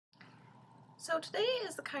So today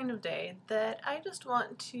is the kind of day that I just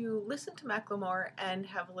want to listen to Macklemore and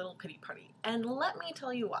have a little pity party. And let me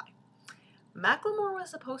tell you why. Macklemore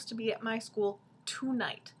was supposed to be at my school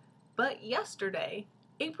tonight, but yesterday,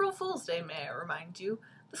 April Fool's Day, may I remind you,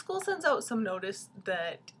 the school sends out some notice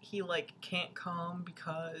that he can't come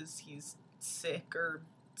because he's sick or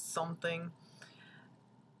something.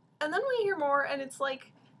 And then we hear more and it's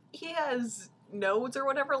like he has nodes or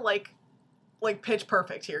whatever, like Pitch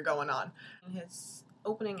Perfect here going on. His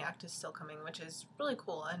opening act is still coming, which is really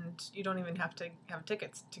cool, and you don't even have to have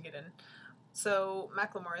tickets to get in. So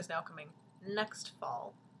Macklemore is now coming next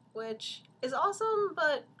fall, which is awesome,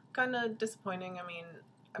 but kind of disappointing. I mean,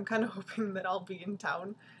 I'm kind of hoping that I'll be in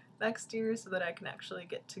town next year so that I can actually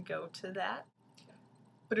get to go to that.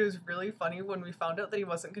 But it was really funny when we found out that he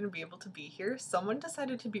wasn't going to be able to be here. Someone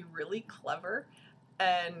decided to be really clever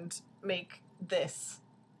and make this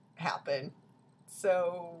happen.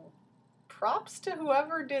 So props to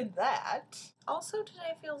whoever did that. Also,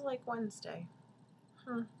 today feels like Wednesday.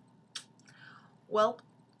 Well,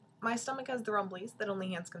 my stomach has the rumblies that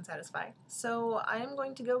only hands can satisfy, so I am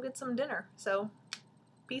going to go get some dinner. So,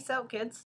 peace out, kids.